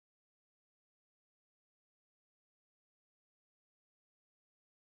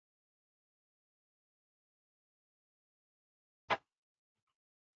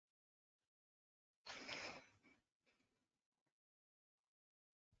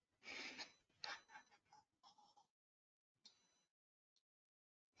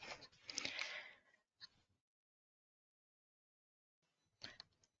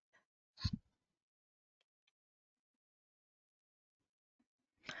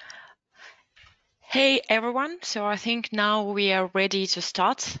Hey everyone, so I think now we are ready to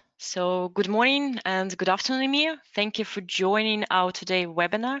start. So good morning and good afternoon, Emir. Thank you for joining our today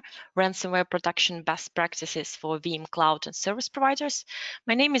webinar, Ransomware Protection Best Practices for Veeam Cloud and Service Providers.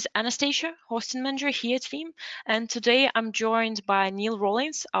 My name is Anastasia, hosting manager here at Veeam, and today I'm joined by Neil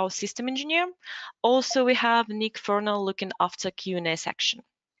Rollins, our system engineer. Also, we have Nick Fernell looking after Q&A section.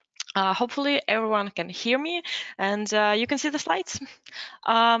 Hopefully everyone can hear me and you can see the slides.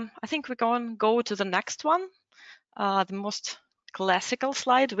 I think we can go to the next one, the most classical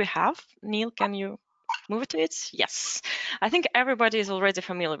slide we have. Neil, can you move to it? Yes, I think everybody is already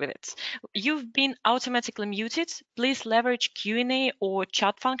familiar with it. You've been automatically muted. Please leverage Q&A or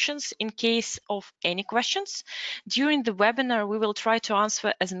chat functions in case of any questions. During the webinar, we will try to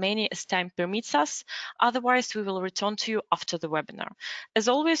answer as many as time permits us. Otherwise, we will return to you after the webinar. As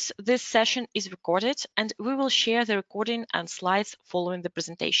always, this session is recorded and we will share the recording and slides following the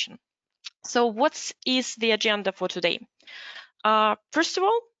presentation. So what is the agenda for today? First of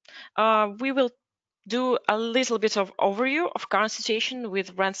all, we will do a little bit of overview of current situation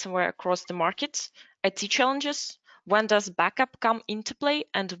with ransomware across the market, IT challenges, when does backup come into play,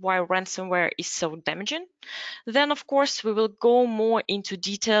 and why ransomware is so damaging. Then, of course, we will go more into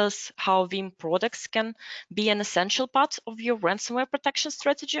details how Veeam products can be an essential part of your ransomware protection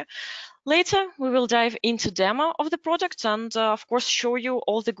strategy. Later, we will dive into demo of the product and, of course, show you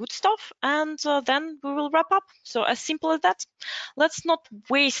all the good stuff, and then we will wrap up. So as simple as that. Let's not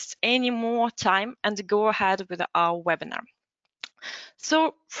waste any more time and go ahead with our webinar.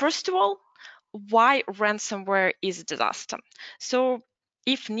 So first of all, why ransomware is a disaster? So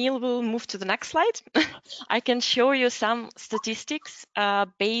if Neil will move to the next slide, I can show you some statistics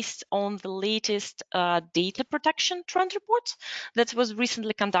based on the latest data protection trend report that was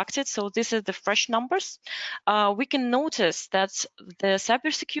recently conducted. So this is the fresh numbers. We can notice that the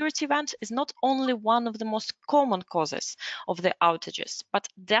cybersecurity event is not only one of the most common causes of the outages, but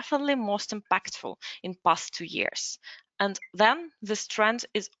definitely most impactful in past 2 years. And then this trend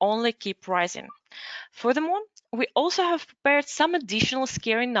is only keep rising. Furthermore, we also have prepared some additional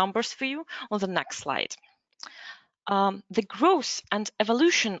scary numbers for you on the next slide. The growth and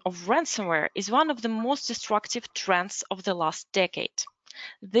evolution of ransomware is one of the most destructive trends of the last decade.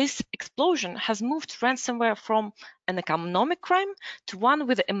 This explosion has moved ransomware from an economic crime to one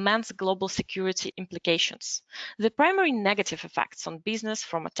with immense global security implications. The primary negative effects on business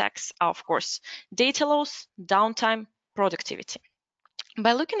from attacks are, of course, data loss, downtime, productivity.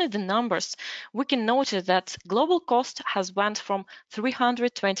 By looking at the numbers, we can notice that global cost has went from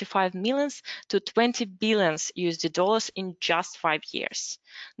 325 millions to 20 billions USD dollars in just 5 years.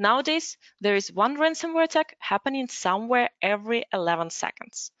 Nowadays, there is one ransomware attack happening somewhere every 11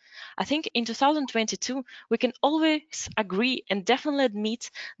 seconds. I think in 2022, we can always agree and definitely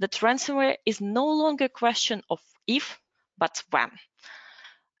admit that ransomware is no longer a question of if, but when.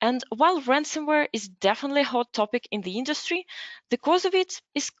 And while ransomware is definitely a hot topic in the industry, the cause of it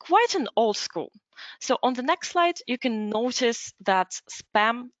is quite an old school. So on the next slide, you can notice that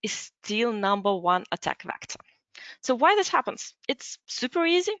spam is still #1 attack vector. So why this happens? It's super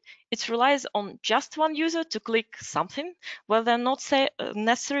easy. It relies on just one user to click something where they're not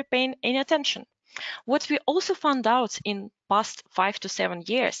necessarily paying any attention. What we also found out in past 5 to 7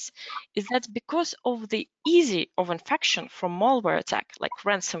 years is that because of the easy of infection from malware attack like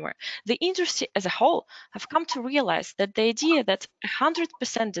ransomware, the industry as a whole have come to realize that the idea that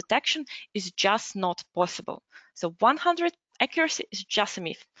 100% detection is just not possible. So 100 accuracy is just a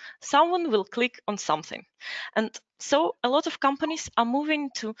myth. Someone will click on something. And so a lot of companies are moving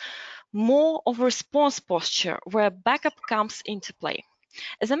to more of a response posture where backup comes into play.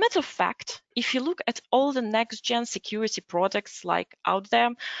 As a matter of fact, if you look at all the next-gen security products like out there,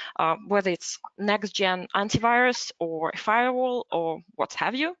 whether it's next-gen antivirus or firewall or what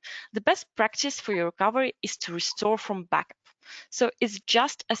have you, the best practice for your recovery is to restore from backup. So it's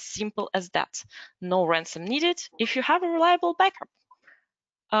just as simple as that. No ransom needed if you have a reliable backup.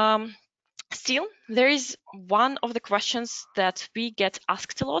 Still, there is one of the questions that we get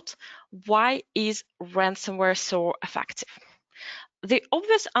asked a lot. Why is ransomware so effective? The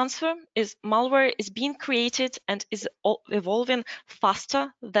obvious answer is malware is being created and is evolving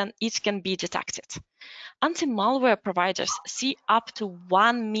faster than it can be detected. Anti-malware providers see up to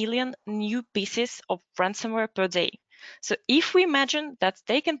 1 million new pieces of ransomware per day. So if we imagine that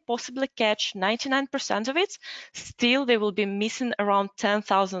they can possibly catch 99% of it, still they will be missing around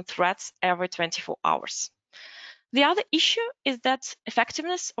 10,000 threats every 24 hours. The other issue is that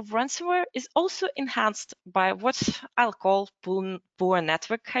effectiveness of ransomware is also enhanced by what I'll call poor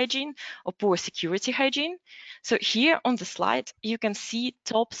network hygiene or poor security hygiene. So here on the slide, you can see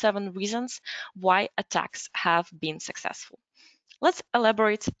top 7 reasons why attacks have been successful. Let's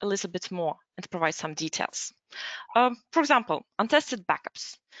elaborate a little bit more and provide some details. For example, untested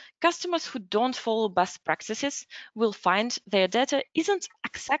backups. Customers who don't follow best practices will find their data isn't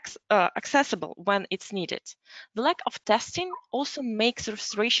accessible when it's needed. The lack of testing also makes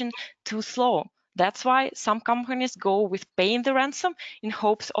restoration too slow. That's why some companies go with paying the ransom in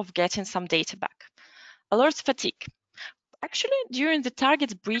hopes of getting some data back. Alert fatigue. Actually, during the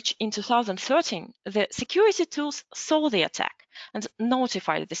target breach in 2013, the security tools saw the attack and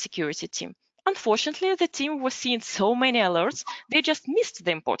notified the security team. Unfortunately, the team was seeing so many alerts, they just missed the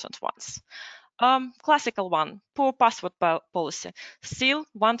important ones. Classical one, poor password policy. Still,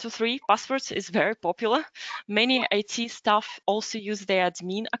 123 passwords is very popular. Many IT staff also use their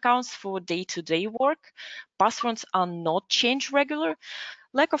admin accounts for day-to-day work. Passwords are not changed regular.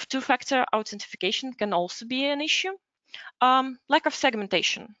 Lack of two-factor authentication can also be an issue. Lack of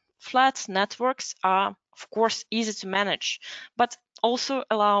segmentation. Flat networks are, of course, easy to manage, but also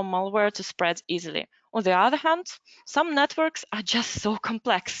allow malware to spread easily. On the other hand, some networks are just so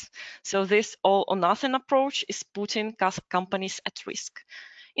complex. So this all or nothing approach is putting companies at risk.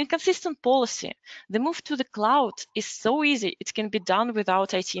 Inconsistent policy. The move to the cloud is so easy it can be done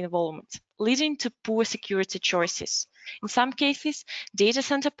without IT involvement, leading to poor security choices. In some cases, data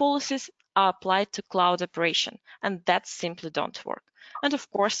center policies are applied to cloud operation, and that simply don't work. And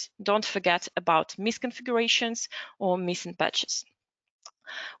of course, don't forget about misconfigurations or missing patches.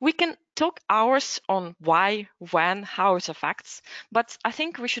 We can talk hours on why, when, how it affects, but I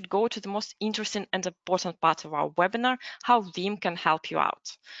think we should go to the most interesting and important part of our webinar, how Veeam can help you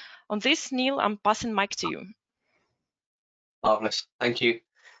out. On this, Neil, I'm passing mic to you. Marvelous, thank you.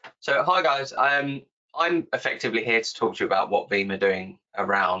 So hi guys, I'm effectively here to talk to you about what Veeam are doing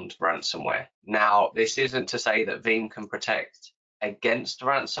around ransomware. Now, this isn't to say that Veeam can protect against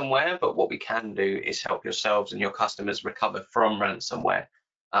ransomware, but what we can do is help yourselves and your customers recover from ransomware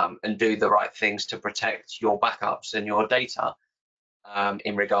and do the right things to protect your backups and your data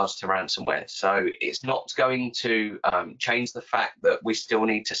in regards to ransomware. So it's not going to change the fact that we still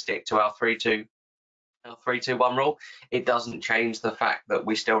need to stick to our 3-2-1 rule. It doesn't change the fact that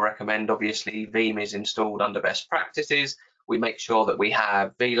we still recommend, obviously, Veeam is installed under best practices. We make sure that we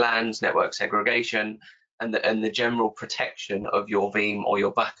have VLANs, network segregation, and the general protection of your Veeam or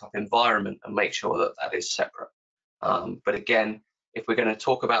your backup environment, and make sure that that is separate. But again, if we're going to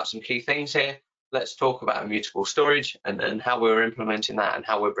talk about some key things here, let's talk about immutable storage and how we're implementing that and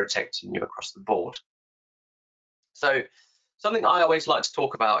how we're protecting you across the board. So something I always like to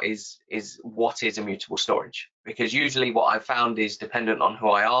talk about is what is immutable storage, because usually what I've found is dependent on who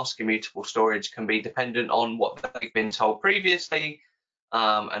I ask. Immutable storage can be dependent on what they've been told previously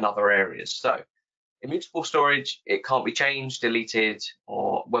and other areas. So immutable storage, it can't be changed, deleted,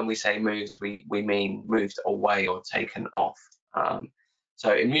 or when we say moved, we mean moved away or taken off.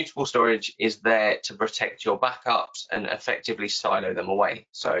 So immutable storage is there to protect your backups and effectively silo them away.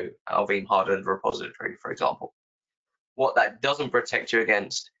 So our Veeam hardened repository, for example. What that doesn't protect you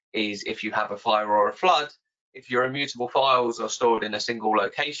against is if you have a fire or a flood. If your immutable files are stored in a single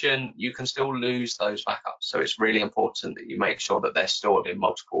location, you can still lose those backups. So it's really important that you make sure that they're stored in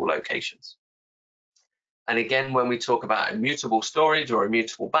multiple locations. And again, when we talk about immutable storage or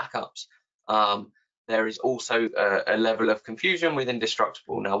immutable backups, there is also a level of confusion with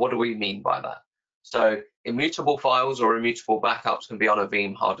indestructible. Now, what do we mean by that? So immutable files or immutable backups can be on a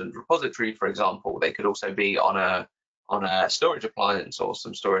Veeam hardened repository, for example. They could also be on a storage appliance or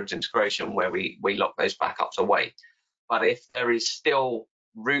some storage integration where we lock those backups away. But if there is still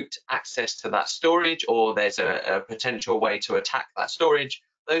root access to that storage, or there's a potential way to attack that storage,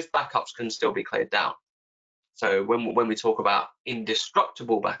 those backups can still be cleared down. So when we talk about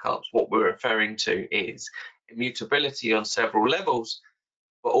indestructible backups, what we're referring to is immutability on several levels,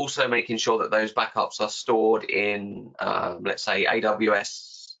 but also making sure that those backups are stored in, let's say,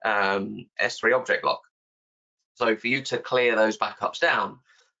 AWS S3 Object Lock. So for you to clear those backups down,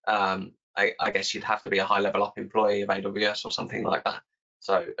 I guess you'd have to be a high-level up employee of AWS or something like that.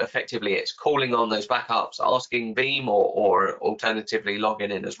 So effectively, it's calling on those backups, asking Veeam or alternatively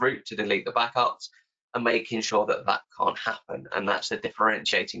logging in as root to delete the backups, and making sure that that can't happen. And that's the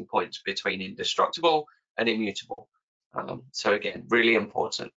differentiating point between indestructible and immutable. So again, really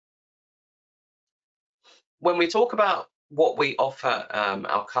important. When we talk about what we offer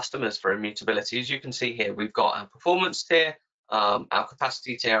our customers for immutability, as you can see here, we've got our performance tier, our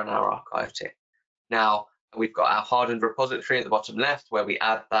capacity tier, and our archive tier. Now, We've got our hardened repository at the bottom left, where we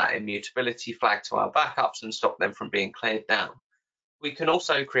add that immutability flag to our backups and stop them from being cleared down. We can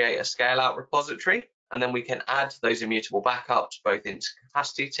also create a scale out repository, and then we can add those immutable backups both into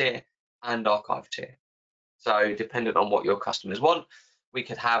capacity tier and archive tier. So dependent on what your customers want, we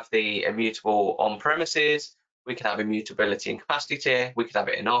could have the immutable on premises, we could have immutability in capacity tier, we could have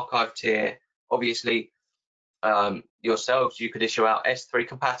it in archive tier. Obviously, yourselves, you could issue out S3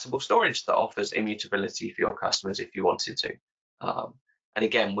 compatible storage that offers immutability for your customers if you wanted to. And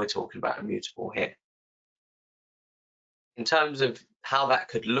again, we're talking about immutable here. In terms of how that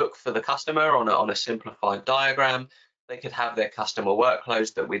could look for the customer on a simplified diagram, they could have their customer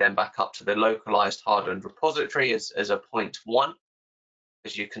workloads that we then back up to the localized hardened repository as a point 1,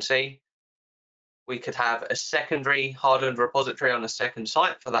 as you can see. We could have a secondary hardened repository on a second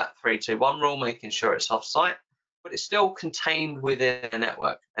site for that 3-2-1 rule, making sure it's off-site, but it's still contained within a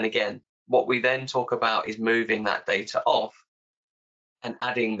network. And again, what we then talk about is moving that data off and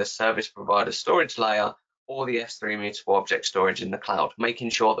adding the service provider storage layer or the S3 immutable object storage in the cloud,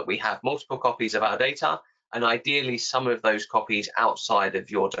 making sure that we have multiple copies of our data, and ideally some of those copies outside of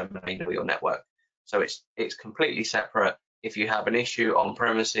your domain or your network. So it's completely separate. If you have an issue on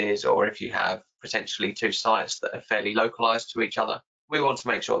premises, or if you have potentially 2 sites that are fairly localized to each other, we want to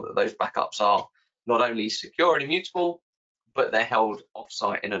make sure that those backups are not only secure and immutable, but they're held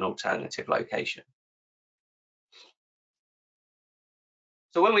offsite in an alternative location.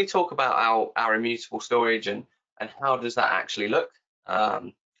 So when we talk about our immutable storage and how does that actually look,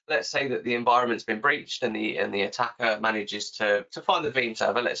 let's say that the environment's been breached and the attacker manages to find the Veeam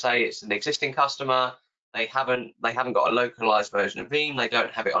server. Let's say it's an existing customer. They haven't got a localized version of Veeam. They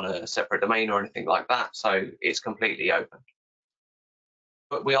don't have it on a separate domain or anything like that. So it's completely open.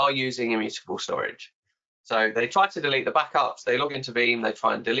 But we are using immutable storage. So they try to delete the backups. They log into Veeam. They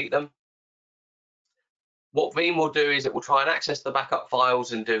try and delete them. What Veeam will do is it will try and access the backup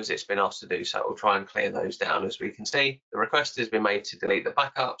files and do as it's been asked to do. So it will try and clear those down. As we can see, the request has been made to delete the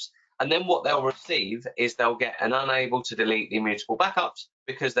backups. And then what they'll receive is they'll get an unable to delete the immutable backups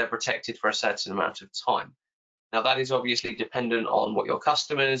because they're protected for a certain amount of time. Now, that is obviously dependent on what your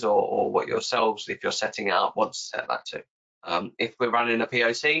customers or what yourselves, if you're setting it up, want to set that to. If we're running a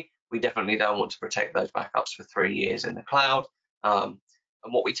POC, we definitely don't want to protect those backups for 3 years in the cloud. And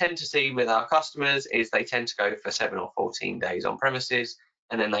what we tend to see with our customers is they tend to go for 7 or 14 days on premises,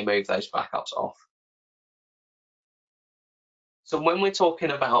 and then they move those backups off. So when we're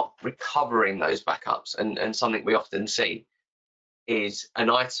talking about recovering those backups, and something we often see is an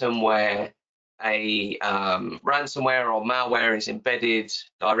item where a ransomware or malware is embedded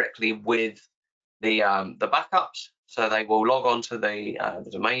directly with the backups. So they will log onto the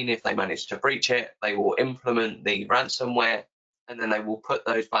domain if they manage to breach it. They will implement the ransomware, and then they will put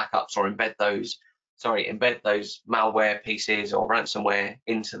those backups or embed those malware pieces or ransomware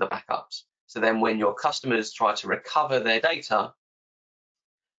into the backups. So then when your customers try to recover their data,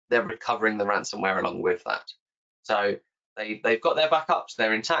 they're recovering the ransomware along with that. So they've got their backups,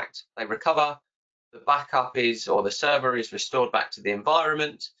 they're intact, they recover, the backup is, or the server is restored back to the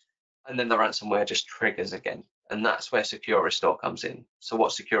environment, and then the ransomware just triggers again. And that's where Secure Restore comes in. So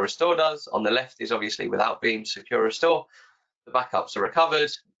what Secure Restore does, on the left is obviously without Veeam Secure Restore, the backups are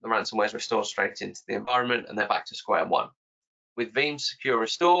recovered, the ransomware is restored straight into the environment, and they're back to square one. With Veeam Secure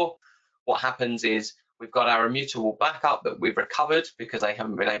Restore, what happens is we've got our immutable backup that we've recovered because they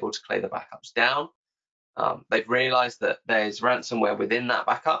haven't been able to clear the backups down. They've realized that there's ransomware within that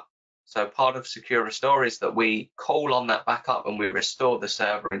backup. So part of Secure Restore is that we call on that backup and we restore the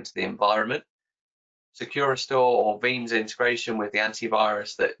server into the environment. Secure Restore, or Veeam's integration with the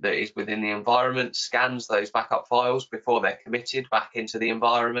antivirus that is within the environment, scans those backup files before they're committed back into the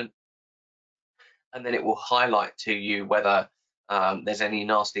environment. And then it will highlight to you whether there's any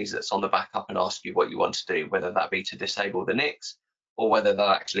nasties that's on the backup and ask you what you want to do, whether that be to disable the NICs or whether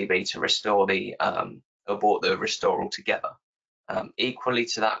that actually be to restore the abort the restore altogether. Equally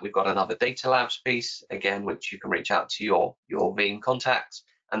to that, we've got another data labs piece, again, which you can reach out to your Veeam contacts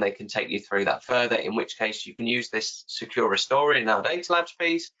and they can take you through that further, in which case you can use this Secure Restore in our data labs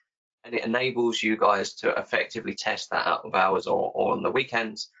piece, and it enables you guys to effectively test that out of hours or on the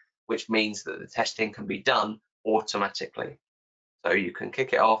weekends, which means that the testing can be done automatically. So you can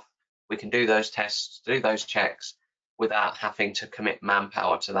kick it off, we can do those tests, do those checks without having to commit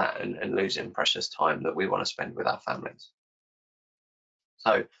manpower to that and losing precious time that we want to spend with our families.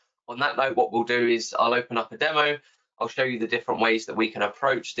 So on that note, what we'll do is I'll open up a demo. I'll show you the different ways that we can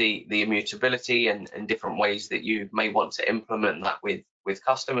approach the immutability and different ways that you may want to implement that with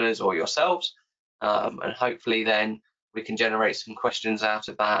customers or yourselves. And hopefully then we can generate some questions out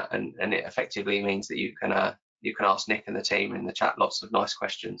of that, and it effectively means that you can ask Nick and the team in the chat lots of nice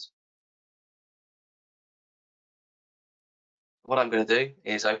questions. What I'm going to do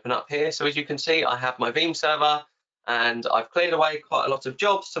is open up here. So as you can see, I have my Veeam server, and I've cleared away quite a lot of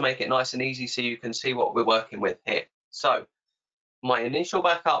jobs to make it nice and easy so you can see what we're working with here. So my initial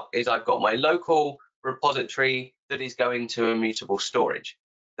backup is I've got my local repository that is going to Immutable Storage.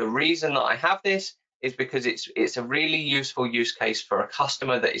 The reason that I have this is because it's a really useful use case for a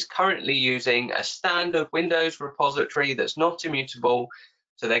customer that is currently using a standard Windows repository that's not immutable.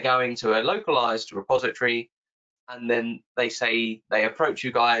 So they're going to a localized repository, and then they approach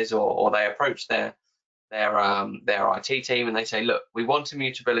you guys, or they approach their IT team, and they say, look, we want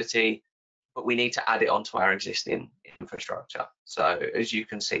immutability, but we need to add it onto our existing infrastructure. So as you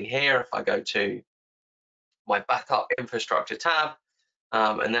can see here, if I go to my backup infrastructure tab,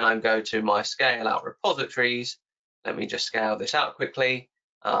 and then I go to my scale out repositories, let me just scale this out quickly.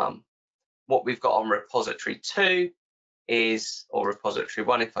 What we've got on repository 2 is, or repository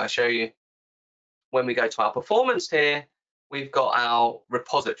 1, if I show you, when we go to our performance here, we've got our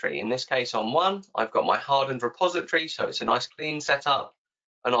repository. In this case, on 1, I've got my hardened repository, so it's a nice clean setup.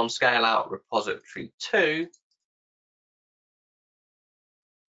 And on scale out repository 2,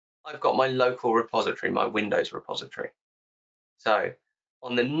 I've got my local repository, my Windows repository. So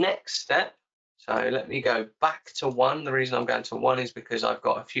on the next step, so let me go back to 1. The reason I'm going to 1 is because I've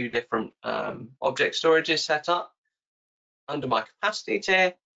got a few different object storages set up. Under my capacity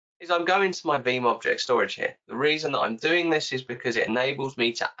tier is I'm going to my Veeam object storage here. The reason that I'm doing this is because it enables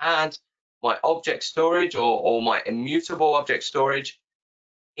me to add my object storage or my immutable object storage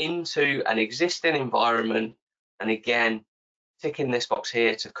into an existing environment, and again, ticking this box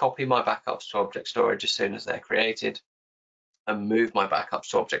here to copy my backups to object storage as soon as they're created, and move my backups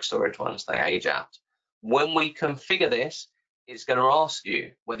to object storage once they age out. When we configure this, it's going to ask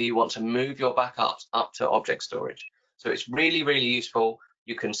you whether you want to move your backups up to object storage. So it's really, really useful.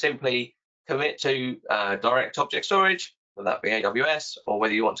 You can simply commit to direct object storage, whether that be AWS, or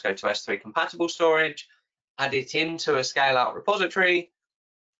whether you want to go to S3 compatible storage, add it into a scale out repository,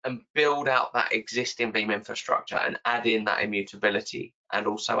 and build out that existing Veeam infrastructure and add in that immutability, and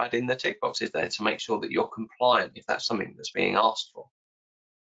also add in the tick boxes there to make sure that you're compliant if that's something that's being asked for.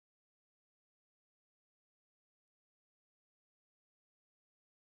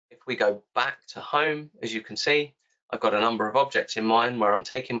 If we go back to home, as you can see, I've got a number of objects in mind where I'm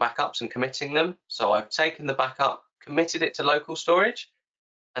taking backups and committing them. So I've taken the backup, committed it to local storage,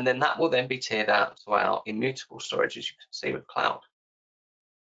 and then that will then be tiered out to our immutable storage, as you can see with cloud.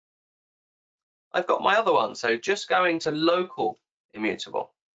 I've got my other one, so just going to local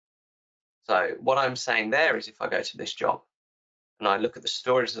immutable. So what I'm saying there is if I go to this job and I look at the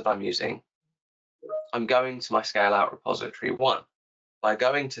storage that I'm using, I'm going to my scale out repository 1. By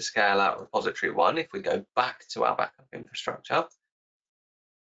going to scale out repository 1, if we go back to our backup infrastructure,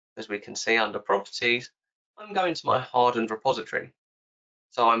 as we can see under properties, I'm going to my hardened repository.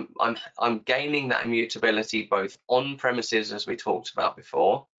 So I'm gaining that immutability both on premises, as we talked about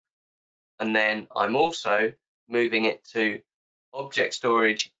before, and then I'm also moving it to object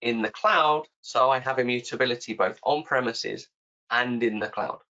storage in the cloud, so I have immutability both on premises and in the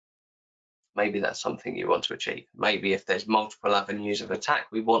cloud. Maybe that's something you want to achieve. Maybe if there's multiple avenues of attack,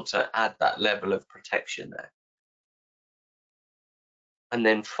 we want to add that level of protection there. And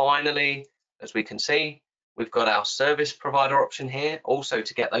then finally, as we can see, we've got our service provider option here, also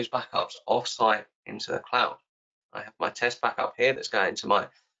to get those backups offsite into the cloud. I have my test backup here that's going to my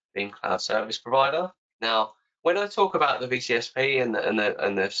Veeam Cloud Service Provider. Now, when I talk about the VCSP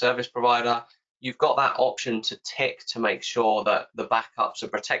and the service provider, you've got that option to tick to make sure that the backups are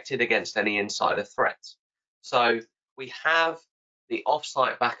protected against any insider threats. So we have the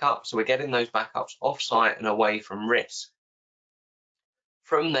offsite backup, so we're getting those backups offsite and away from risk.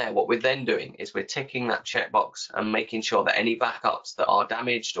 From there, what we're then doing is we're ticking that checkbox and making sure that any backups that are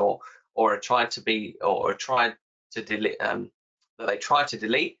damaged or are tried to be or are tried to delete, that they try to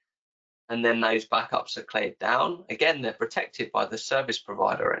delete, and then those backups are cleared down. Again, they're protected by the service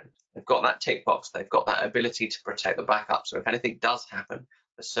provider end. They've got that tick box, they've got that ability to protect the backup. So if anything does happen,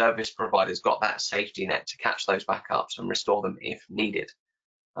 the service provider's got that safety net to catch those backups and restore them if needed.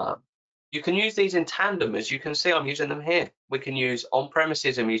 You can use these in tandem, as you can see I'm using them here. We can use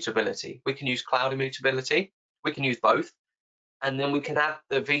on-premises immutability, we can use cloud immutability, we can use both, and then we can add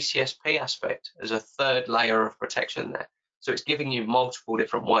the VCSP aspect as a third layer of protection there. So it's giving you multiple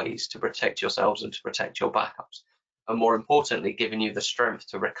different ways to protect yourselves and to protect your backups. And more importantly, giving you the strength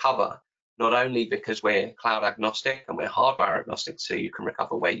to recover, not only because we're cloud agnostic and we're hardware agnostic, so you can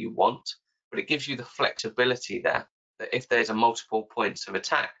recover where you want, but it gives you the flexibility there that if there's a multiple points of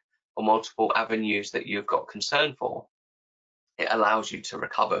attack or multiple avenues that you've got concern for, it allows you to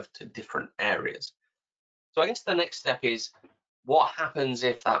recover to different areas. So I guess the next step is, what happens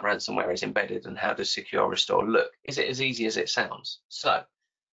if that ransomware is embedded, and how does secure restore look? Is it as easy as it sounds? So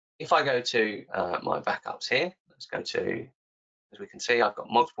if I go to my backups here, let's go to, as we can see, I've got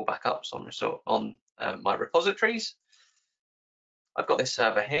multiple backups on my repositories. I've got this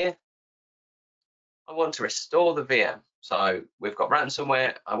server here. I want to restore the VM. So we've got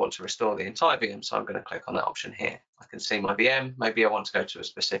ransomware. I want to restore the entire VM. So I'm going to click on that option here. I can see my VM. Maybe I want to go to a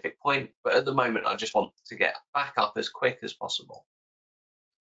specific point, but at the moment, I just want to get back up as quick as possible.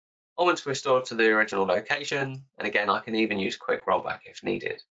 I want to restore to the original location. And again, I can even use quick rollback if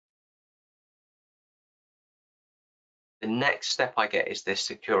needed. The next step I get is this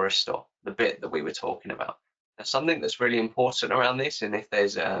secure restore, the bit that we were talking about. Now, something that's really important around this, and if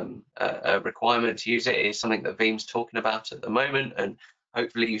there's a requirement to use it, is something that Veeam's talking about at the moment, and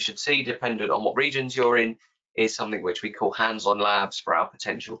hopefully you should see, dependent on what regions you're in, is something which we call hands-on labs for our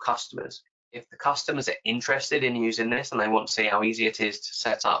potential customers. If the customers are interested in using this and they want to see how easy it is to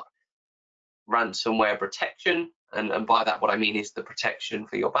set up ransomware protection, and by that what I mean is the protection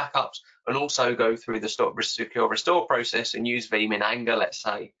for your backups, and also go through the secure restore process and use Veeam in anger, let's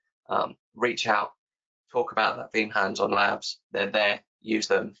say, reach out, talk about that Veeam hands-on labs. They're there, use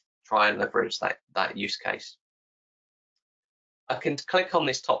them, try and leverage that use case. I can click on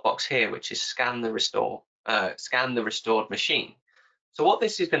this top box here, which is scan the restored machine. So what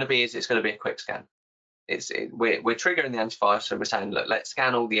this is going to be is, it's going to be a quick scan. We're triggering the antivirus, so we're saying, look, let's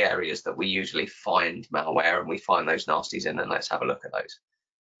scan all the areas that we usually find malware and we find those nasties in, and let's have a look at those.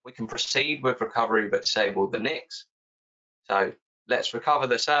 We can proceed with recovery but disable the NICs. So let's recover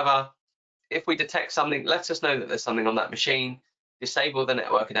the server. If we detect something, let us know that there's something on that machine. Disable the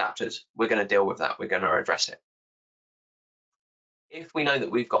network adapters. We're going to deal with that. We're going to address it. If we know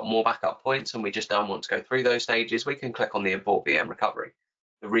that we've got more backup points and we just don't want to go through those stages, we can click on the abort VM recovery.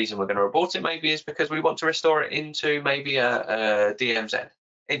 The reason we're going to abort it maybe is because we want to restore it into maybe a DMZ,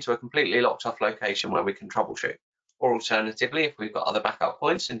 into a completely locked off location where we can troubleshoot. Or alternatively, if we've got other backup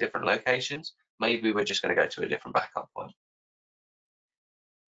points in different locations, maybe we're just going to go to a different backup point.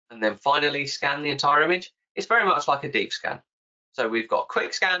 And then finally, scan the entire image. It's very much like a deep scan. So we've got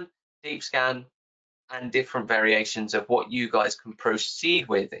quick scan, deep scan, and different variations of what you guys can proceed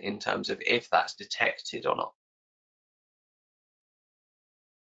with in terms of if that's detected or not.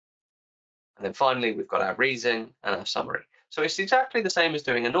 And then finally, we've got our reason and our summary. So it's exactly the same as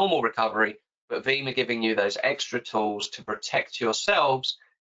doing a normal recovery, but Veeam are giving you those extra tools to protect yourselves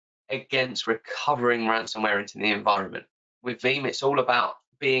against recovering ransomware into the environment. With Veeam, it's all about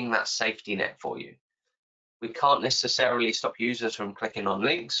being that safety net for you. We can't necessarily stop users from clicking on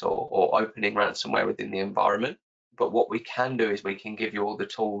links or opening ransomware within the environment, but what we can do is we can give you all the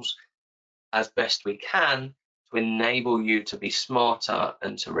tools as best we can to enable you to be smarter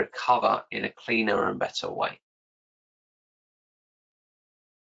and to recover in a cleaner and better way.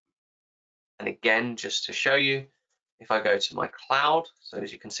 And again, just to show you, if I go to my cloud, so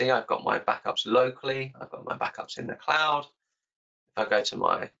as you can see, I've got my backups locally, I've got my backups in the cloud. If I go to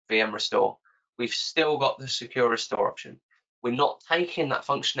my VM restore, we've still got the secure restore option. We're not taking that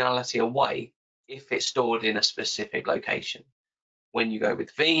functionality away if it's stored in a specific location. When you go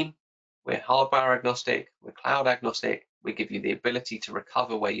with Veeam, we're hardware agnostic, we're cloud agnostic, we give you the ability to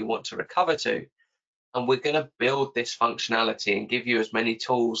recover where you want to recover to, and we're going to build this functionality and give you as many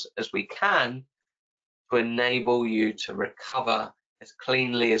tools as we can to enable you to recover as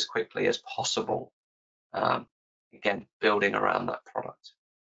cleanly, as quickly as possible. Again, building around that product.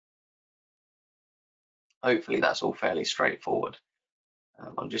 Hopefully that's all fairly straightforward.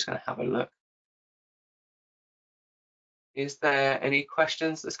 I'm just going to have a look. Is there any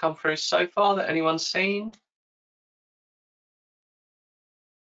questions that's come through so far that anyone's seen?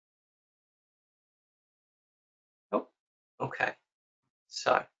 Oh, okay.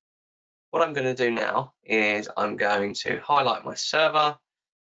 So what I'm going to do now is I'm going to highlight my server.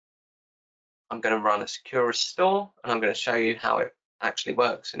 I'm going to run a secure restore, and I'm going to show you how it actually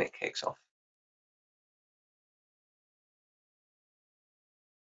works and it kicks off.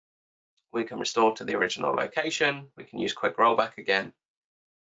 We can restore to the original location. We can use quick rollback again.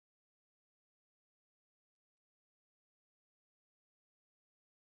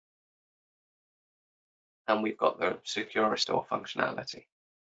 And we've got the secure restore functionality.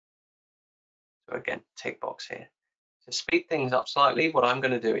 So again, tick box here. To speed things up slightly, what I'm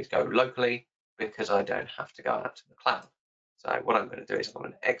going to do is go locally because I don't have to go out to the cloud. So what I'm going to do is I'm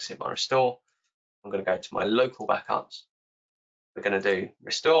going to exit my restore. I'm going to go to my local backups. We're going to do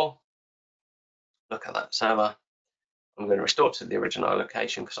restore. Look at that server. I'm going to restore to the original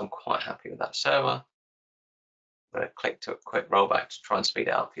location because I'm quite happy with that server. I'm going to click to a quick rollback to try and speed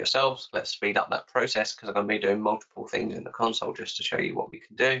it up for yourselves. Let's speed up that process because I'm going to be doing multiple things in the console just to show you what we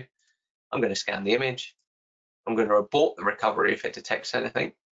can do. I'm going to scan the image. I'm going to abort the recovery if it detects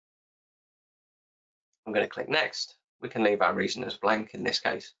anything. I'm going to click next. We can leave our reason as blank in this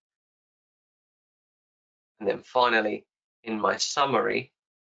case. And then finally, in my summary,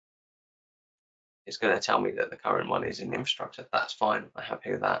 it's going to tell me that the current one is in infrastructure. That's fine. I'm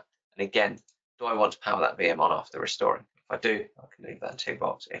happy with that. And again, do I want to power that VM on after restoring? If I do, I can leave that tick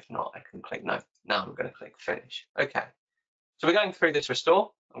box. If not, I can click no. Now I'm going to click finish. Okay. So we're going through this restore.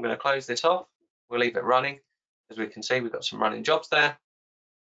 I'm going to close this off. We'll leave it running. As we can see, we've got some running jobs there.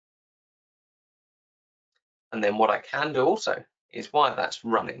 And then what I can do also is while that's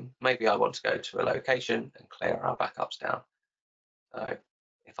running, maybe I want to go to a location and clear our backups down. So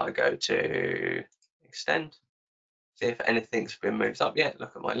if I go to extend, see if anything's been moved up yet,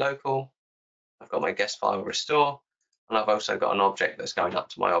 look at my local, I've got my guest file restore, and I've also got an object that's going up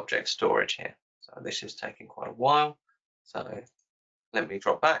to my object storage here. So this is taking quite a while. So let me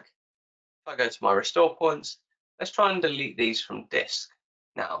drop back. If I go to my restore points, let's try and delete these from disk.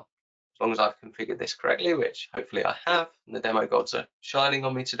 Now, as long as I've configured this correctly, which hopefully I have, and the demo gods are shining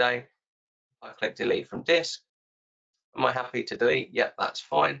on me today, if I click delete from disk, am I happy to delete? Yep, that's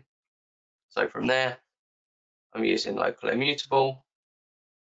fine. So from there, I'm using local immutable.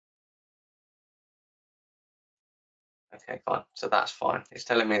 Okay, fine. So that's fine. It's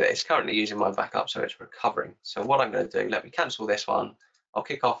telling me that it's currently using my backup, so it's recovering. So what I'm going to do, let me cancel this one. I'll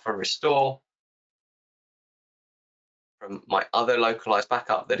kick off a restore from my other localized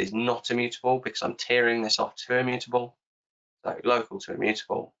backup that is not immutable because I'm tiering this off to immutable. So local to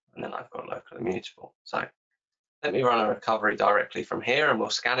immutable, and then I've got local immutable. So let me run a recovery directly from here and we'll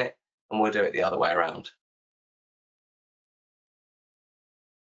scan it and we'll do it the other way around.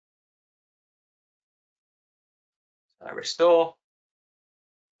 So restore,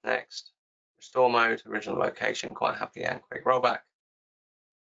 next, restore mode, original location, quite happy, and quick rollback.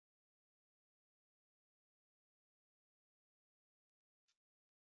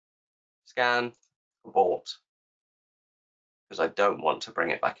 Scan, abort, because I don't want to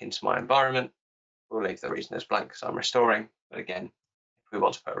bring it back into my environment. We'll leave the reason as blank because I'm restoring, but again, if we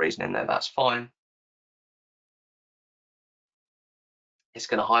want to put a reason in there, that's fine. It's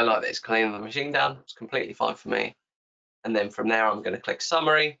going to highlight that it's cleaning the machine down. It's completely fine for me. And then from there, I'm going to click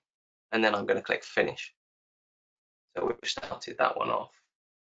summary, and then I'm going to click finish. So we've started that one off.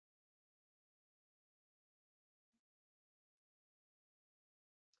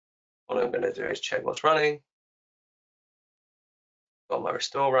 What I'm going to do is check what's running. Got my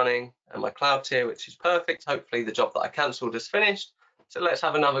restore running and my cloud tier, which is perfect. Hopefully the job that I cancelled is finished. So let's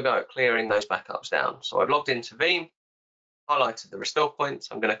have another go at clearing those backups down. So I've logged into Veeam, highlighted the restore points.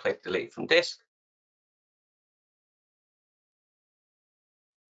 I'm going to click delete from disk.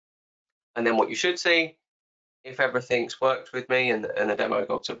 And then what you should see, if everything's worked with me and the demo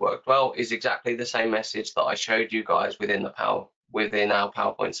gods have worked well, is exactly the same message that I showed you guys within our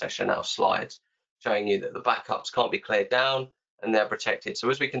PowerPoint session, our slides, showing you that the backups can't be cleared down and they're protected. So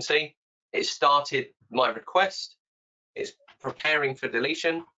as we can see, it started my request. It's preparing for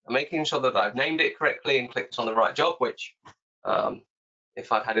deletion and making sure that I've named it correctly and clicked on the right job, which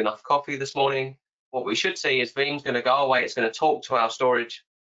if I've had enough coffee this morning, what we should see is Veeam's going to go away. It's going to talk to our storage.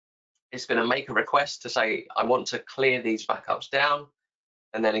 It's going to make a request to say, I want to clear these backups down.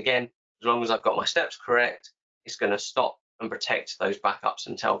 And then again, as long as I've got my steps correct, it's going to stop and protect those backups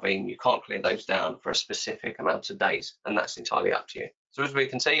and tell Veeam you can't clear those down for a specific amount of days. And that's entirely up to you. So as we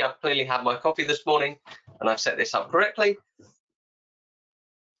can see, I've clearly had my coffee this morning and I've set this up correctly.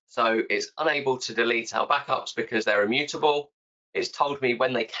 So it's unable to delete our backups because they're immutable. It's told me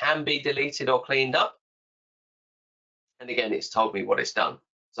when they can be deleted or cleaned up. And again, it's told me what it's done.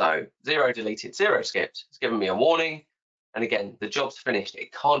 So 0 deleted, 0 skipped. It's given me a warning. And again, the job's finished.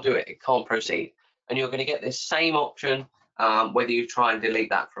 It can't do it. It can't proceed. And you're going to get this same option whether you try and delete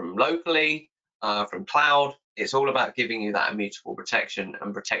that from locally, from cloud. It's all about giving you that immutable protection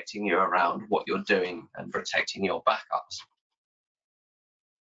and protecting you around what you're doing and protecting your backups.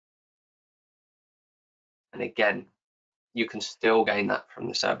 And again, you can still gain that from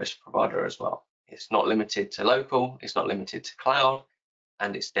the service provider as well. It's not limited to local. It's not limited to cloud.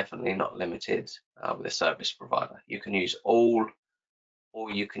 And it's definitely not limited with a service provider. You can use all,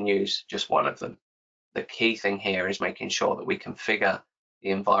 or you can use just one of them. The key thing here is making sure that we configure the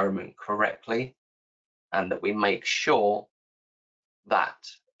environment correctly and that we make sure that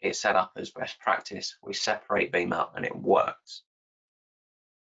it's set up as best practice. We separate Veeam out and it works.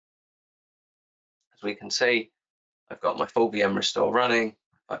 As we can see, I've got my full VM restore running.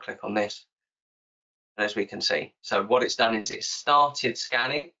 If I click on this, and as we can see, so what it's done is it started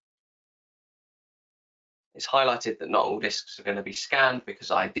scanning. It's highlighted that not all disks are going to be scanned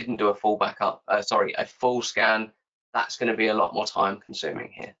because I didn't do a full backup, a full scan. That's going to be a lot more time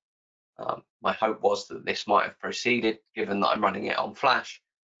consuming here. My hope was that this might have proceeded, given that I'm running it on Flash,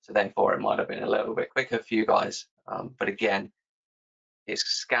 so therefore it might have been a little bit quicker for you guys. But again, it's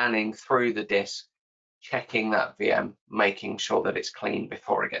scanning through the disk, checking that VM, making sure that it's clean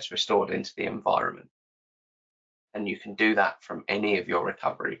before it gets restored into the environment. And you can do that from any of your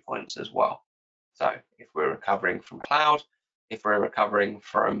recovery points as well. So if we're recovering from cloud, if we're recovering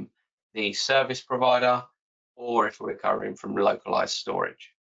from the service provider, or if we're recovering from localized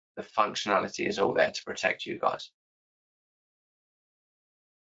storage, the functionality is all there to protect you guys.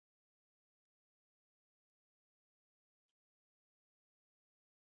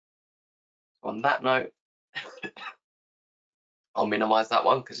 On that note, I'll minimize that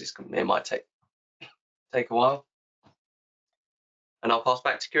one because it might take a while. And I'll pass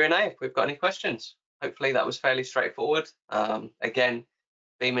back to Q&A if we've got any questions. Hopefully that was fairly straightforward. Again,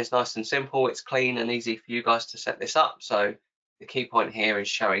 Veeam is nice and simple. It's clean and easy for you guys to set this up. So the key point here is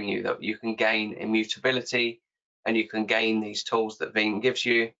showing you that you can gain immutability and you can gain these tools that Veeam gives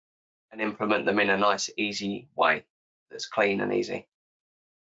you and implement them in a nice, easy way that's clean and easy.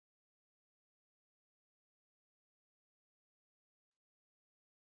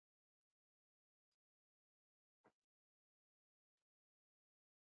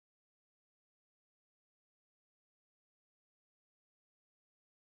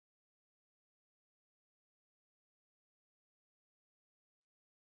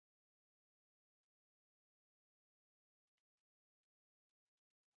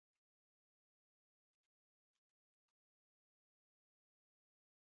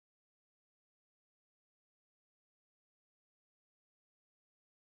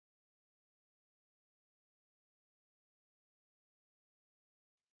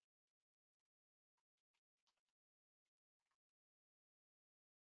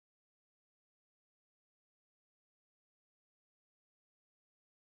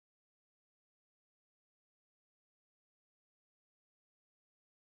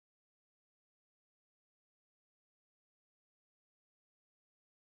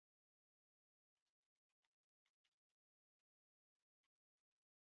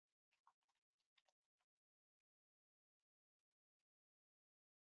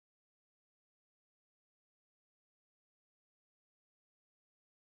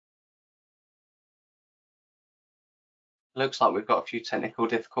 Looks like we've got a few technical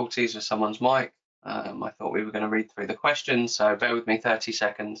difficulties with someone's mic. I thought we were going to read through the questions, so bear with me 30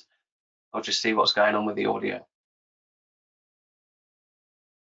 seconds. I'll just see what's going on with the audio.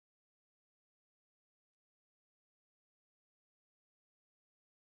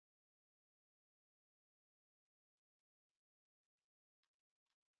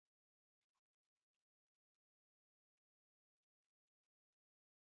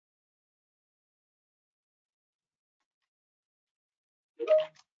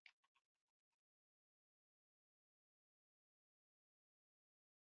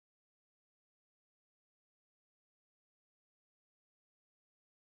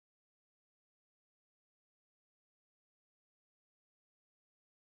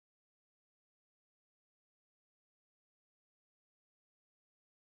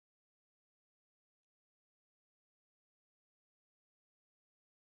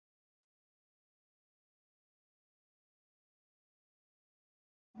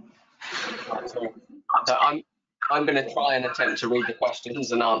 So I'm going to try and attempt to read the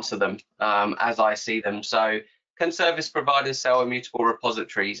questions and answer them as I see them. So, can service providers sell immutable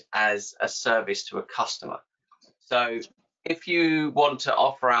repositories as a service to a customer? So, if you want to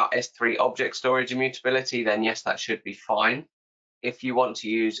offer out S3 object storage immutability, then yes, that should be fine. If you want to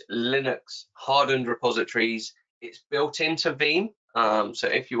use Linux hardened repositories, it's built into Veeam. So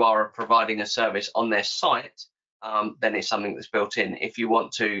if you are providing a service on their site, then it's something that's built in. If you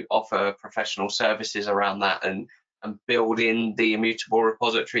want to offer professional services around that and build in the immutable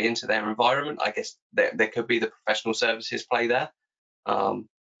repository into their environment, I guess there could be the professional services play there.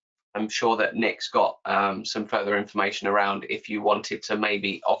 I'm sure that Nick's got some further information around if you wanted to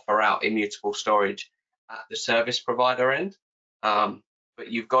maybe offer out immutable storage at the service provider end. But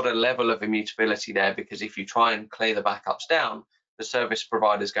you've got a level of immutability there because if you try and clear the backups down, the service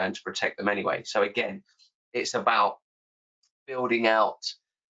provider is going to protect them anyway. So again, it's about building out,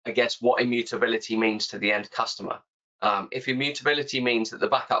 I guess, what immutability means to the end customer. If immutability means that the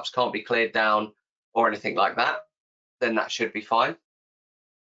backups can't be cleared down or anything like that, then that should be fine.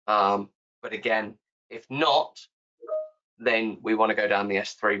 But again, if not, then we want to go down the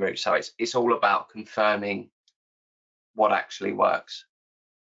S3 route. So it's all about confirming what actually works.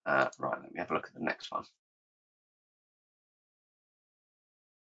 Right, let me have a look at the next one.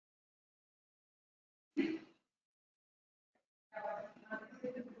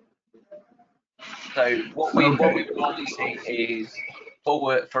 So what we would normally see is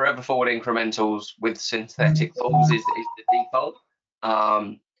forever forward incrementals with synthetic fulls is the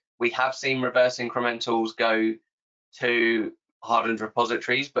default. We have seen reverse incrementals go to hardened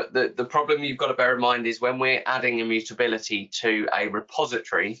repositories, but the problem you've got to bear in mind is when we're adding immutability to a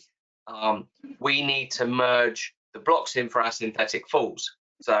repository, we need to merge the blocks in for our synthetic fulls.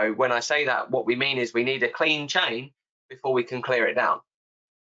 So when I say that, what we mean is we need a clean chain before we can clear it down.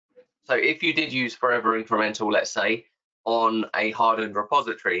 So if you did use forever incremental, let's say, on a hardened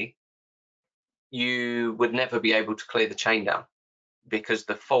repository, you would never be able to clear the chain down because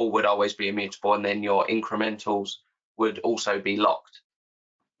the full would always be immutable, and then your incrementals would also be locked.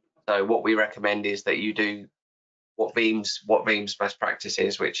 So what we recommend is that you do what Veeam's best practice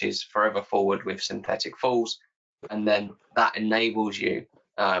is, which is forever forward with synthetic fulls, and then that enables you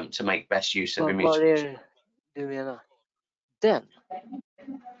to make best use of immutability. Then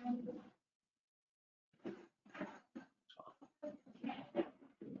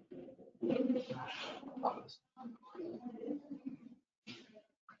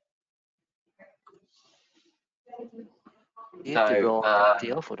So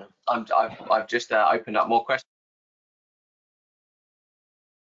I've just opened up more questions.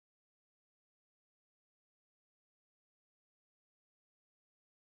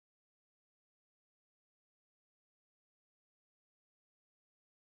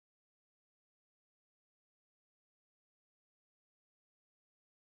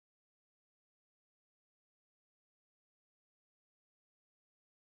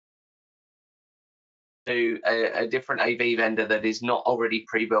 To a different AV vendor that is not already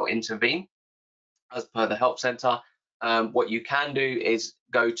pre-built into Veeam, as per the Help Center. What you can do is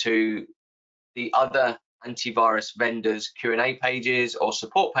go to the other antivirus vendors' Q&A pages or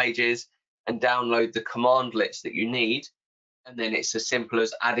support pages and download the command list that you need. And then it's as simple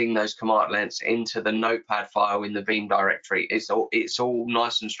as adding those command lists into the notepad file in the Veeam directory. It's all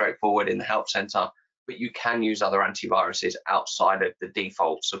nice and straightforward in the Help Center, but you can use other antiviruses outside of the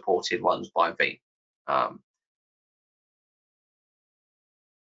default supported ones by Veeam.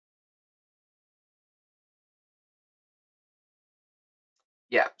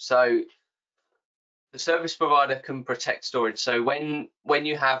 Yeah, so the service provider can protect storage. So when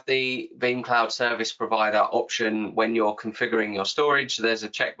you have the Veeam Cloud Service Provider option, when you're configuring your storage, there's a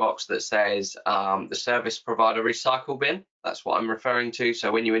checkbox that says the service provider recycle bin. That's what I'm referring to.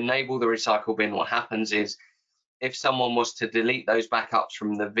 So when you enable the recycle bin, what happens is if someone was to delete those backups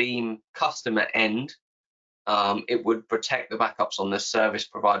from the Veeam customer end, it would protect the backups on the service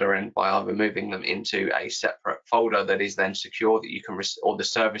provider end by either moving them into a separate folder that is then secure that you can or the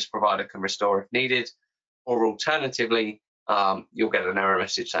service provider can restore if needed, or alternatively, you'll get an error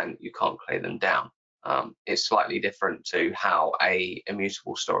message saying that you can't clear them down. It's slightly different to how a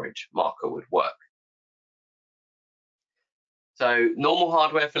immutable storage marker would work. So normal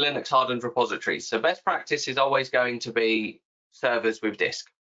hardware for Linux hardened repositories. So best practice is always going to be servers with disk.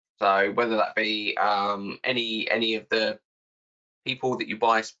 So whether that be any of the people that you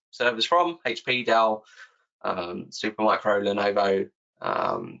buy servers from, HP, Dell, Supermicro, Lenovo,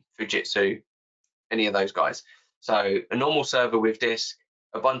 Fujitsu, any of those guys. So a normal server with disk,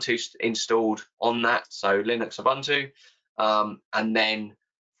 Ubuntu installed on that, so Linux Ubuntu, and then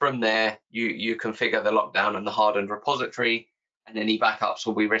from there you configure the lockdown and the hardened repository, and any backups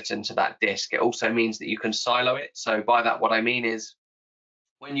will be written to that disk. It also means that you can silo it. So by that, what I mean is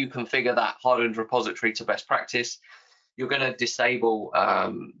when you configure that hardened repository to best practice, you're going to disable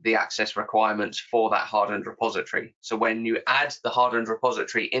the access requirements for that hardened repository. So when you add the hardened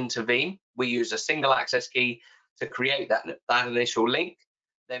repository into Veeam, we use a single access key to create that initial link.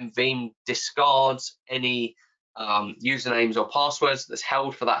 Then Veeam discards any usernames or passwords that's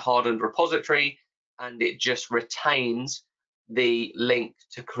held for that hardened repository, and it just retains the link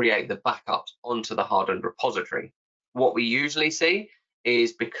to create the backups onto the hardened repository. What we usually see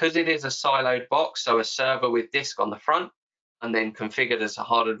is because it is a siloed box, so a server with disk on the front and then configured as a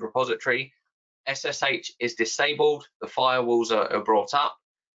hardened repository, SSH is disabled, the firewalls are brought up,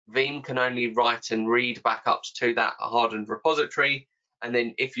 Veeam can only write and read backups to that hardened repository, and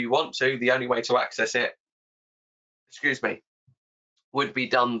then if you want to, the only way to access it, would be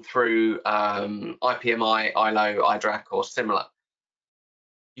done through IPMI, ILO, IDRAC or similar.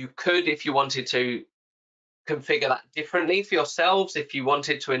 You could, if you wanted to, configure that differently for yourselves if you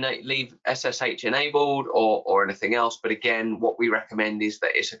wanted to leave SSH enabled or anything else. But again, what we recommend is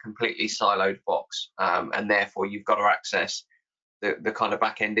that it's a completely siloed box, and therefore you've got to access the kind of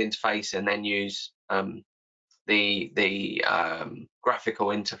back-end interface and then use the graphical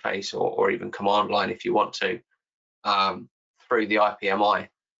interface or even command line if you want to through the IPMI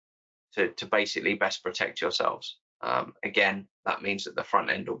to basically best protect yourselves. Again, that means that the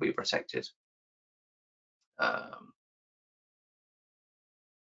front end will be protected.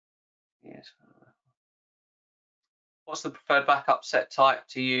 Yes. What's the preferred backup set type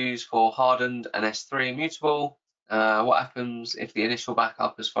to use for hardened and S3 immutable? What happens if the initial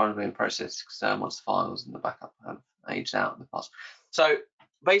backup has finally been processed once the files and the backup have aged out in the past? So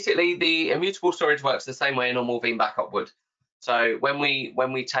basically, the immutable storage works the same way a normal Veeam backup would. So when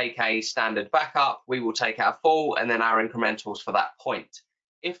we take a standard backup, we will take our full and then our incrementals for that point.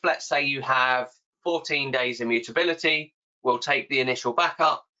 If let's say you have 14 days immutability, we'll take the initial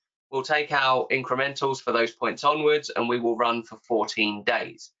backup, we'll take our incrementals for those points onwards, and we will run for 14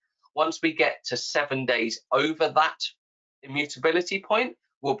 days. Once we get to 7 days over that immutability point,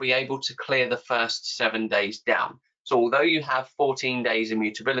 we'll be able to clear the first 7 days down. So although you have 14 days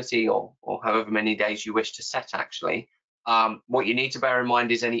immutability or however many days you wish to set actually, what you need to bear in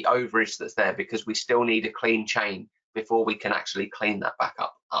mind is any overage that's there, because we still need a clean chain before we can actually clean that back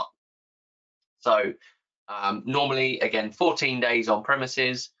up. So normally, again, 14 days on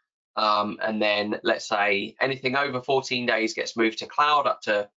premises, and then let's say anything over 14 days gets moved to cloud up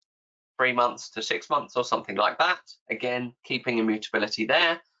to 3 months to 6 months or something like that. Again, keeping immutability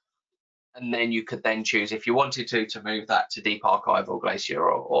there. And then you could then choose if you wanted to move that to Deep Archive or Glacier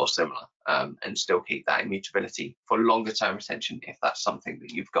or similar, and still keep that immutability for longer term retention if that's something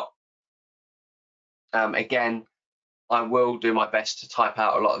that you've got. Again, I will do my best to type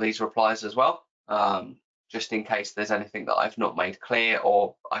out a lot of these replies as well, just in case there's anything that I've not made clear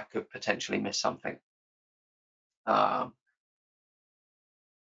or I could potentially miss something.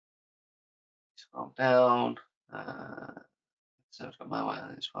 Scroll down. So I've got my way.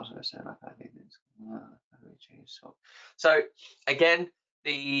 So again,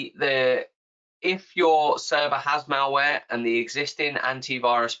 if your server has malware and the existing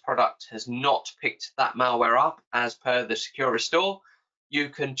antivirus product has not picked that malware up as per the secure restore, you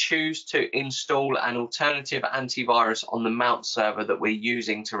can choose to install an alternative antivirus on the mount server that we're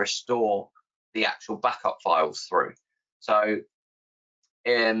using to restore the actual backup files through. So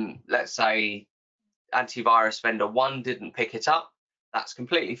let's say antivirus vendor 1 didn't pick it up, that's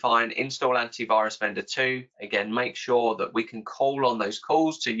completely fine. Install antivirus vendor 2. Again, make sure that we can call on those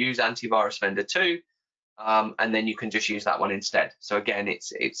calls to use antivirus vendor 2, and then you can just use that one instead. So again,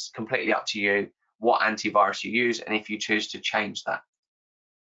 it's completely up to you what antivirus you use and if you choose to change that.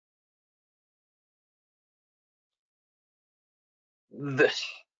 The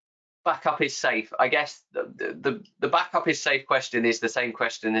backup is safe. I guess the backup is safe question is the same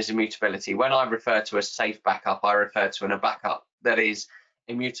question as immutability. When I refer to a safe backup, I refer to a backup that is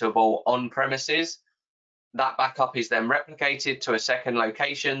immutable on premises. That backup is then replicated to a second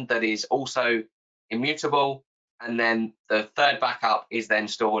location that is also immutable, and then the third backup is then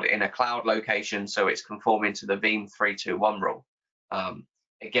stored in a cloud location, so it's conforming to the Veeam 3-2-1 rule.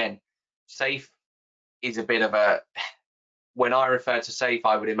 Again, safe is a bit of a, when I refer to safe,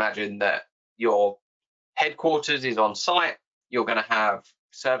 I would imagine that your headquarters is on site, you're going to have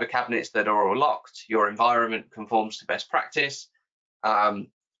server cabinets that are all locked, your environment conforms to best practice,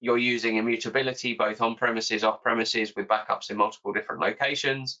 you're using immutability both on premises, off premises, with backups in multiple different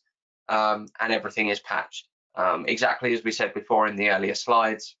locations, and everything is patched. Exactly as we said before in the earlier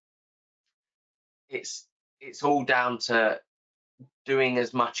slides, it's all down to doing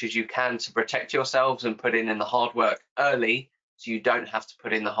as much as you can to protect yourselves and put in the hard work early, so you don't have to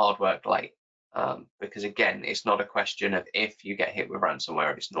put in the hard work late. Because again, it's not a question of if you get hit with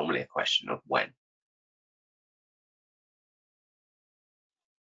ransomware, it's normally a question of when.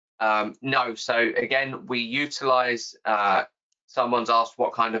 No, so again, we utilize, someone's asked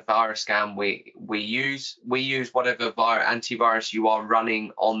what kind of virus scan we use. We use whatever antivirus you are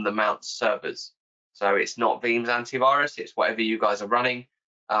running on the mount servers. So it's not Veeam's antivirus, it's whatever you guys are running.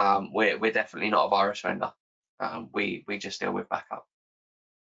 We're definitely not a virus vendor. We just deal with backup.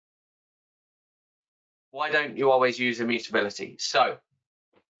 Why don't you always use immutability? So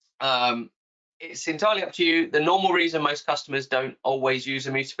it's entirely up to you. The normal reason most customers don't always use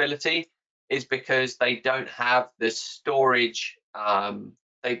immutability is because they don't have the storage.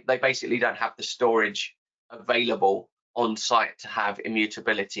 They basically don't have the storage available on site to have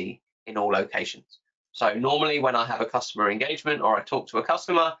immutability in all locations. So normally when I have a customer engagement or I talk to a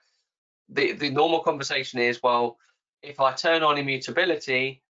customer, the normal conversation is, well, if I turn on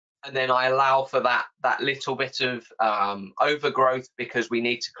immutability and then I allow for that little bit of overgrowth because we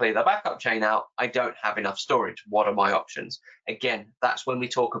need to clear the backup chain out, I don't have enough storage. What are my options? Again, that's when we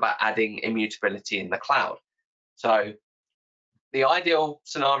talk about adding immutability in the cloud. So the ideal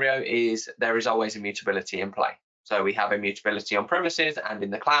scenario is there is always immutability in play. So we have immutability on premises and in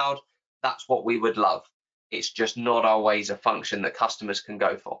the cloud. That's what we would love. It's just not always a function that customers can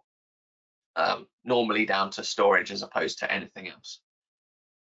go for. Normally down to storage as opposed to anything else.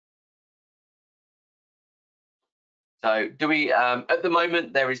 So do we, at the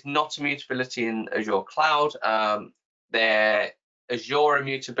moment, there is not immutability in Azure Cloud. Azure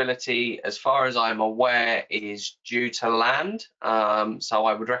immutability, as far as I'm aware, is due to land. So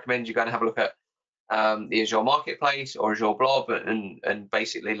I would recommend you go and have a look at the Azure Marketplace or Azure Blob and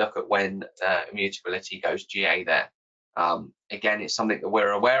basically look at when immutability goes GA there. Again, it's something that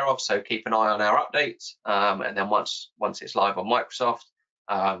we're aware of, so keep an eye on our updates. And then once it's live on Microsoft,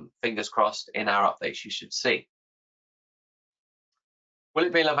 fingers crossed, in our updates you should see. Will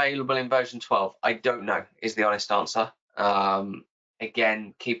it be available in version 12? I don't know, is the honest answer.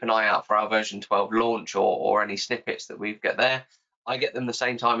 Again, keep an eye out for our version 12 launch or any snippets that we get there. I get them the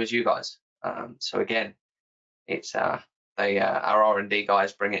same time as you guys. So again, it's our R&D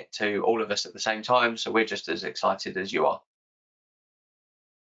guys bring it to all of us at the same time, so we're just as excited as you are.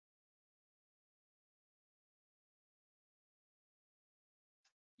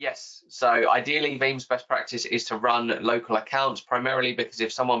 Yes, so ideally Veeam's best practice is to run local accounts, primarily because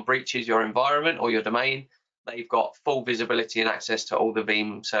if someone breaches your environment or your domain, they've got full visibility and access to all the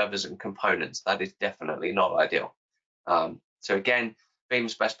Veeam servers and components. That is definitely not ideal. So again,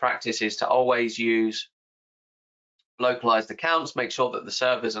 Veeam's best practice is to always use localized accounts, make sure that the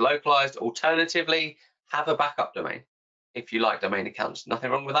servers are localized. Alternatively, have a backup domain if you like domain accounts.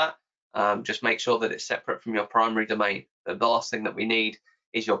 Nothing wrong with that. Just make sure that it's separate from your primary domain. The last thing that we need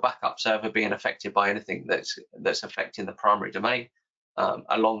is your backup server being affected by anything that's affecting the primary domain.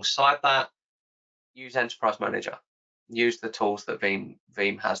 Alongside that, use Enterprise Manager. Use the tools that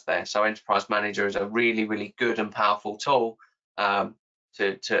Veeam has there. So Enterprise Manager is a really, really good and powerful tool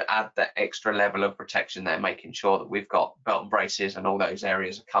to add that extra level of protection there, making sure that we've got belt and braces and all those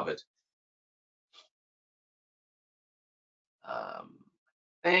areas are covered. I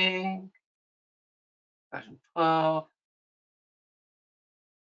think version 12.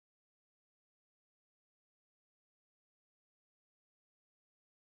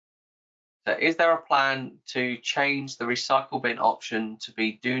 So is there a plan to change the recycle bin option to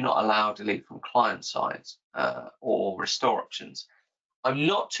be do not allow delete from client sides or restore options? I'm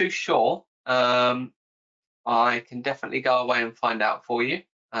not too sure. I can definitely go away and find out for you.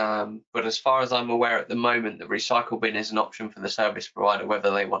 But as far as I'm aware at the moment, the recycle bin is an option for the service provider, whether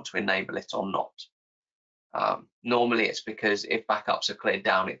they want to enable it or not. Normally it's because if backups are cleared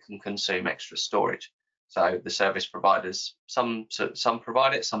down, it can consume extra storage. So the service providers, some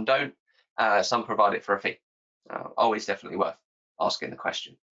provide it, some don't. Some provide it for a fee. Always definitely worth asking the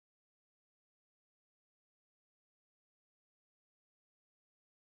question.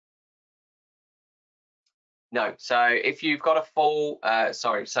 No, so if you've got a full,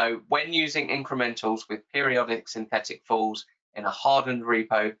 so when using incrementals with periodic synthetic falls in a hardened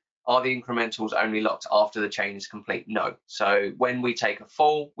repo, are the incrementals only locked after the chain is complete? No. So when we take a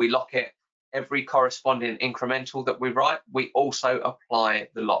fall, we lock it. Every corresponding incremental that we write, we also apply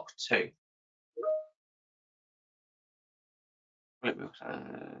the lock to.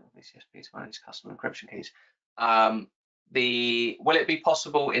 VCSPs manage custom encryption keys. Will it be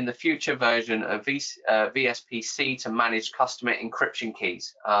possible in the future version of VSPC to manage customer encryption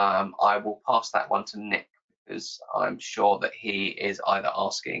keys? I will pass that one to Nick because I'm sure that he is either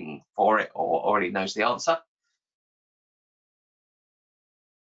asking for it or already knows the answer.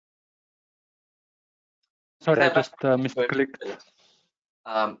 Sorry, I just misclicked.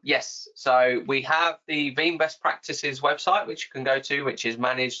 Yes, so we have the Veeam Best Practices website, which you can go to, which is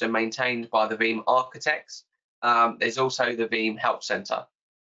managed and maintained by the Veeam architects. There's also the Veeam Help Center.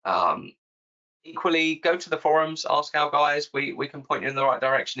 Equally, go to the forums, ask our guys. We can point you in the right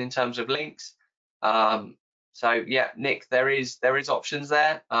direction in terms of links. So yeah, Nick, there is options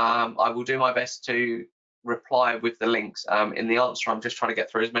there. I will do my best to reply with the links. In the answer, I'm just trying to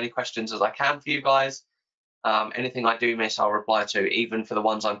get through as many questions as I can for you guys. Anything I do miss, I'll reply to. Even for the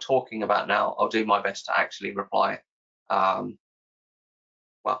ones I'm talking about now, I'll do my best to actually reply. Well,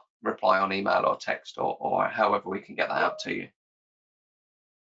 reply on email or text or however we can get that out to you.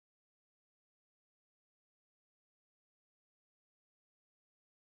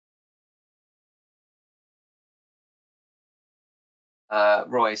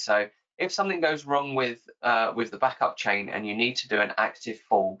 Roy, so if something goes wrong with the backup chain and you need to do an active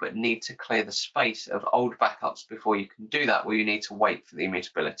full but need to clear the space of old backups before you can do that, will you need to wait for the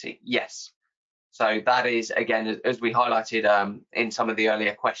immutability? Yes. So that is, again, as we highlighted in some of the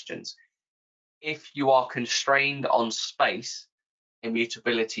earlier questions, if you are constrained on space,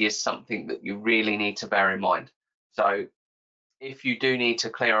 immutability is something that you really need to bear in mind. So if you do need to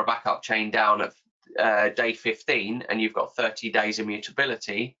clear a backup chain down at day 15 and you've got 30 days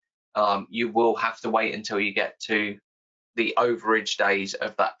immutability, you will have to wait until you get to the overage days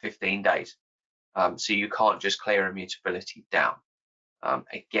of that 15 days. So you can't just clear immutability down.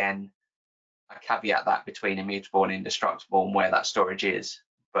 Again, I caveat that between immutable and indestructible and where that storage is,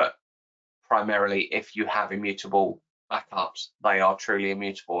 but primarily if you have immutable backups, they are truly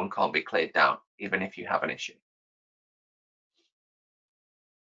immutable and can't be cleared down, even if you have an issue.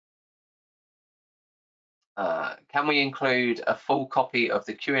 Can we include a full copy of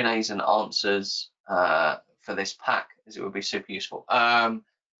the Q&As and answers for this pack, as it would be super useful? I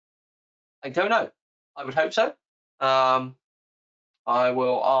don't know. I would hope so. I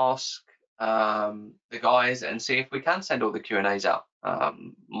will ask the guys and see if we can send all the Q&As out.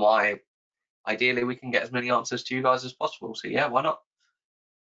 Ideally, we can get as many answers to you guys as possible. So yeah, why not?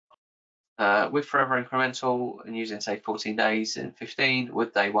 With forever incremental and using say 14 days and 15,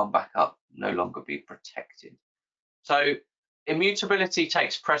 would day one backup no longer be protected? So immutability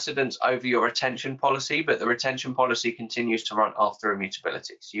takes precedence over your retention policy, but the retention policy continues to run after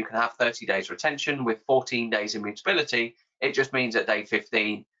immutability. So you can have 30 days retention with 14 days immutability. It just means at day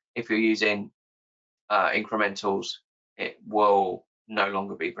 15, if you're using incrementals, it will no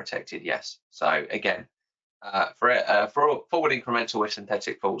longer be protected. Yes. So again, for forward incremental with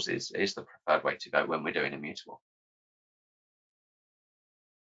synthetic falls is the preferred way to go when we're doing immutable.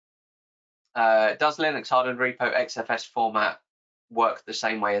 Does Linux hardened repo XFS format work the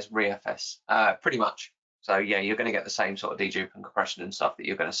same way as ReFS? Pretty much. So yeah, you're going to get the same sort of dedupe and compression and stuff that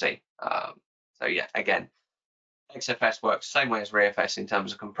you're going to see. So yeah, again, XFS works the same way as ReFS in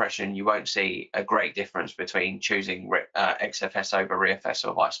terms of compression. You won't see a great difference between choosing XFS over ReFS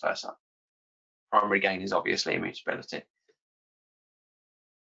or vice versa. Primary gain is obviously immutability.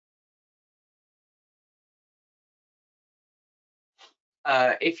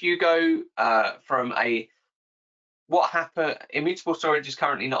 If you go from immutable storage is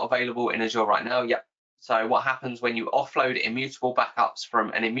currently not available in Azure right now. Yep. So what happens when you offload immutable backups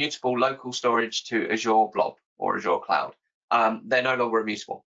from an immutable local storage to Azure Blob or Azure Cloud? They're no longer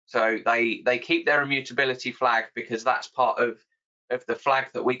immutable. So they keep their immutability flag because that's part of the flag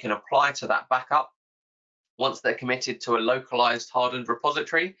that we can apply to that backup. Once they're committed to a localized hardened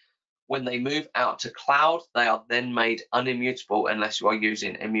repository, when they move out to cloud, they are then made unimmutable unless you are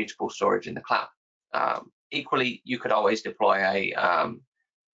using immutable storage in the cloud. Equally, you could always deploy a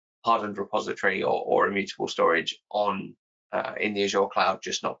hardened repository or immutable storage on in the Azure cloud,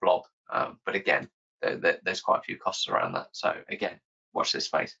 just not Blob. But again, there's quite a few costs around that. So again, watch this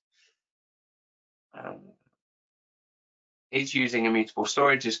space. Is using immutable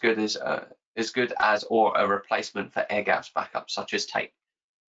storage as good as or a replacement for air gaps backup such as tape?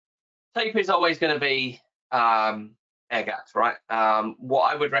 Tape is always going to be air gaps, right?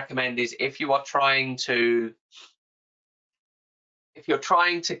 What I would recommend is if you're trying to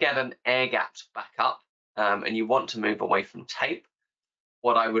get an air gapped backup and you want to move away from tape,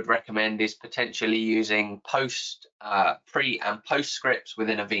 what I would recommend is potentially using pre and post scripts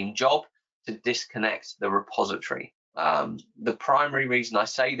within a Veeam job to disconnect the repository. The primary reason I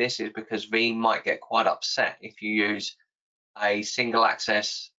say this is because Veeam might get quite upset if you use a single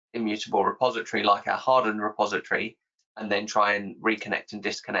access immutable repository like a hardened repository and then try and reconnect and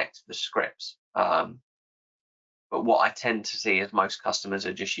disconnect the scripts. But what I tend to see is most customers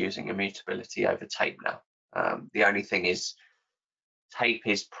are just using immutability over tape now. The only thing is tape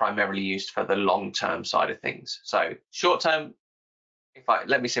is primarily used for the long-term side of things. So short-term,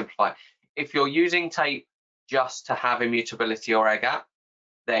 let me simplify. If you're using tape just to have immutability or air gap,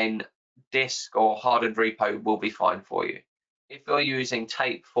 then disk or hardened repo will be fine for you. If you're using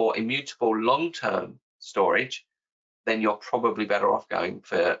tape for immutable long-term storage, then you're probably better off going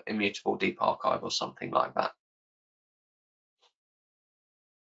for immutable deep archive or something like that.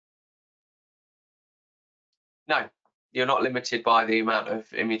 No, you're not limited by the amount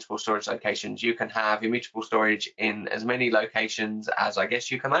of immutable storage locations. You can have immutable storage in as many locations as I guess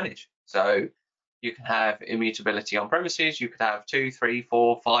you can manage. So you can have immutability on premises. You could have 2, 3,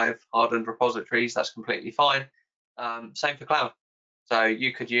 4, 5 hardened repositories. That's completely fine. Same for cloud. So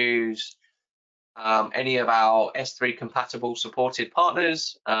you could use any of our S3 compatible supported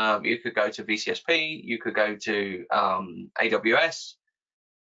partners. You could go to VCSP. You could go to AWS.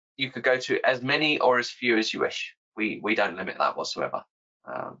 you could go to as many or as few as you wish. We don't limit that whatsoever.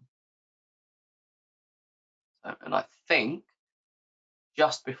 And I think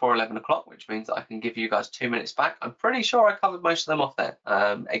just before 11 o'clock, which means that I can give you guys 2 minutes back. I'm pretty sure I covered most of them off there.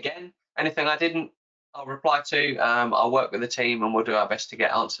 Again, anything I didn't, I'll reply to. I'll work with the team and we'll do our best to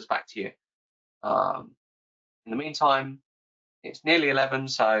get answers back to you. In the meantime, it's nearly 11,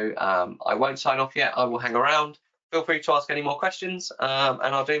 so I won't sign off yet. I will hang around. Feel free to ask any more questions,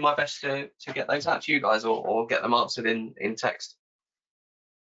 and I'll do my best to get those out to you guys or get them answered in text.